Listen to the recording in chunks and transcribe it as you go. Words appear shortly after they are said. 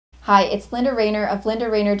Hi, it's Linda Raynier of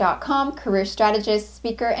lindaraynier.com, career strategist,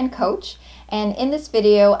 speaker, and coach. And in this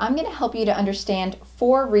video, I'm going to help you to understand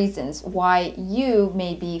 4 reasons why you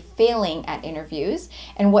may be failing at interviews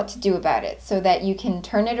and what to do about it so that you can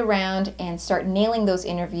turn it around and start nailing those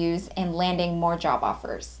interviews and landing more job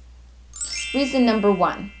offers. Reason number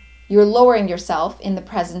 1, you're lowering yourself in the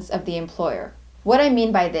presence of the employer. What I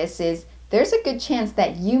mean by this is there's a good chance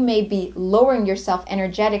that you may be lowering yourself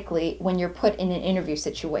energetically when you're put in an interview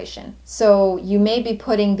situation. So you may be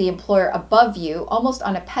putting the employer above you, almost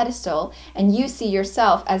on a pedestal, and you see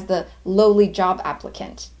yourself as the lowly job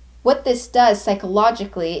applicant. What this does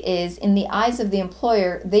psychologically is, in the eyes of the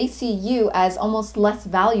employer, they see you as almost less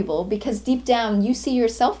valuable because deep down you see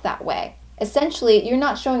yourself that way. Essentially, you're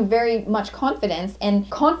not showing very much confidence, and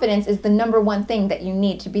confidence is the #1 thing that you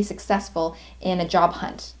need to be successful in a job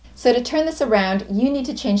hunt. So to turn this around, you need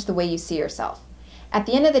to change the way you see yourself. At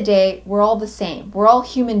the end of the day, we're all the same. We're all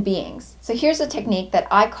human beings. So here's a technique that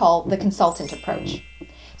I call the consultant approach.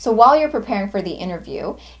 So while you're preparing for the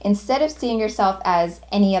interview, instead of seeing yourself as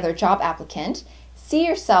any other job applicant, see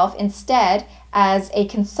yourself instead as a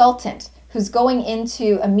consultant who's going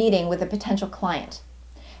into a meeting with a potential client.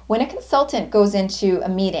 When a consultant goes into a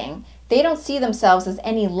meeting, they don't see themselves as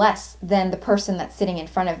any less than the person that's sitting in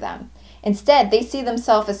front of them. Instead, they see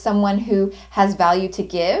themselves as someone who has value to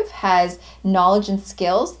give, has knowledge and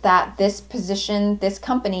skills that this position, this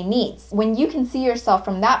company needs. When you can see yourself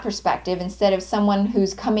from that perspective, instead of someone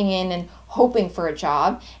who's coming in and hoping for a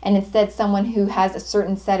job, and instead someone who has a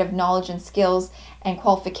certain set of knowledge and skills and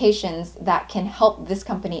qualifications that can help this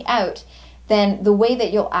company out, then the way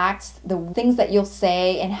that you'll act, the things that you'll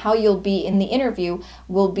say, and how you'll be in the interview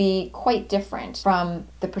will be quite different from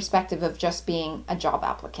the perspective of just being a job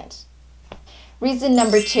applicant. Reason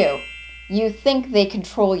number 2, you think they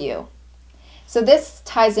control you. So this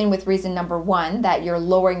ties in with reason number 1, that you're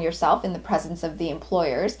lowering yourself in the presence of the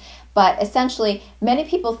employers. But essentially, many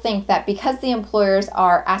people think that because the employers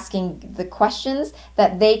are asking the questions,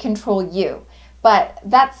 that they control you. But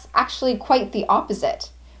that's actually quite the opposite.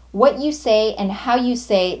 What you say and how you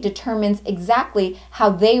say determines exactly how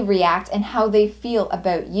they react and how they feel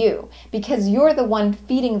about you, because you're the one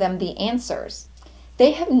feeding them the answers.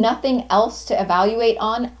 They have nothing else to evaluate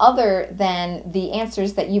on other than the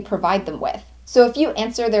answers that you provide them with. So if you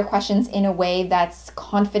answer their questions in a way that's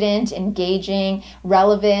confident, engaging,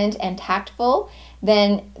 relevant, and tactful,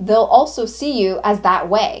 then they'll also see you as that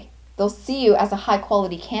way. They'll see you as a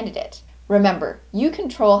high-quality candidate. Remember, you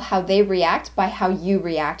control how they react by how you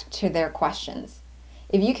react to their questions.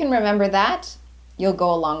 If you can remember that, you'll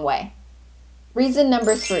go a long way. Reason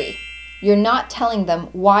number 3. You're not telling them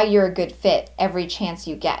why you're a good fit every chance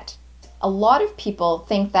you get. A lot of people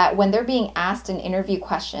think that when they're being asked an interview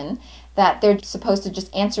question, that they're supposed to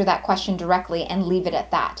just answer that question directly and leave it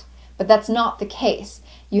at that. But that's not the case.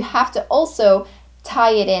 You have to also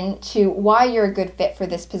tie it in to why you're a good fit for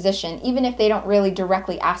this position, even if they don't really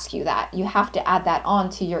directly ask you that. You have to add that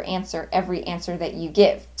on to your answer, every answer that you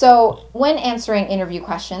give. So when answering interview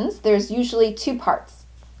questions, there's usually 2 parts.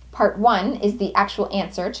 Part 1 is the actual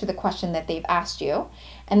answer to the question that they've asked you.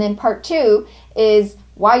 And then part 2 is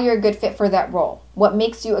why you're a good fit for that role. What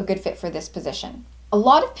makes you a good fit for this position? A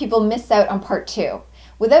lot of people miss out on part 2.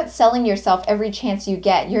 Without selling yourself every chance you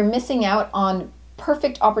get, you're missing out on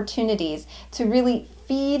perfect opportunities to really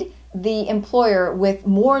feed the employer with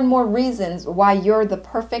more and more reasons why you're the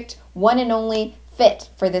perfect one and only fit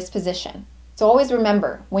for this position. So always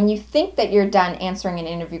remember, when you think that you're done answering an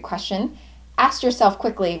interview question, ask yourself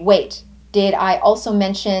quickly, wait, did I also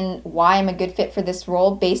mention why I'm a good fit for this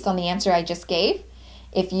role based on the answer I just gave?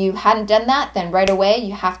 If you hadn't done that, then right away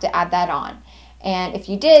you have to add that on. And if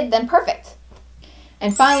you did, then perfect.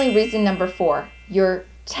 And finally, reason number 4, you're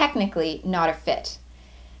technically not a fit.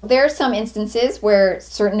 There are some instances where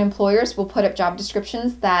certain employers will put up job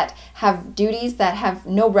descriptions that have duties that have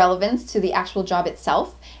no relevance to the actual job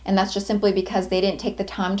itself, and that's just simply because they didn't take the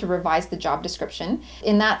time to revise the job description.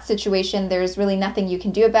 In that situation, there's really nothing you can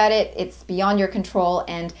do about it. It's beyond your control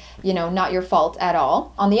and, not your fault at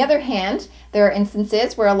all. On the other hand, there are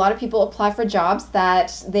instances where a lot of people apply for jobs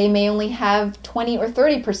that they may only have 20 or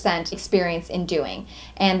 30% experience in doing,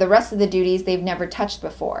 and the rest of the duties they've never touched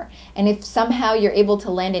before. And if somehow you're able to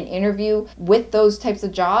land an interview with those types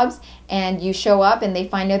of jobs and you show up and they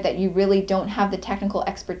find out that you really don't have the technical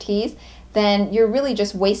expertise, then you're really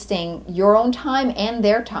just wasting your own time and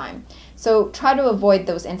their time. So try to avoid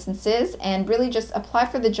those instances and really just apply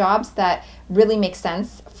for the jobs that really make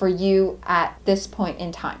sense for you at this point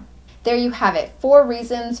in time. there you have it. 4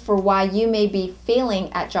 reasons for why you may be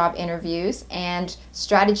failing at job interviews and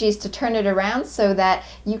strategies to turn it around so that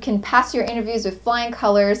you can pass your interviews with flying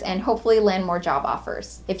colors and hopefully land more job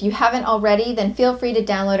offers. If you haven't already, then feel free to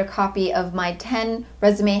download a copy of my 10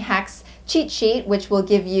 resume hacks cheat sheet, which will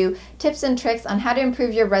give you tips and tricks on how to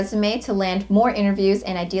improve your resume to land more interviews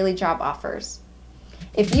and ideally job offers.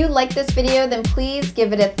 If you like this video, then please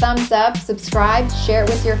give it a thumbs up, subscribe, share it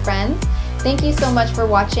with your friends. Thank you so much for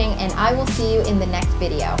watching, and I will see you in the next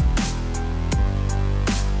video.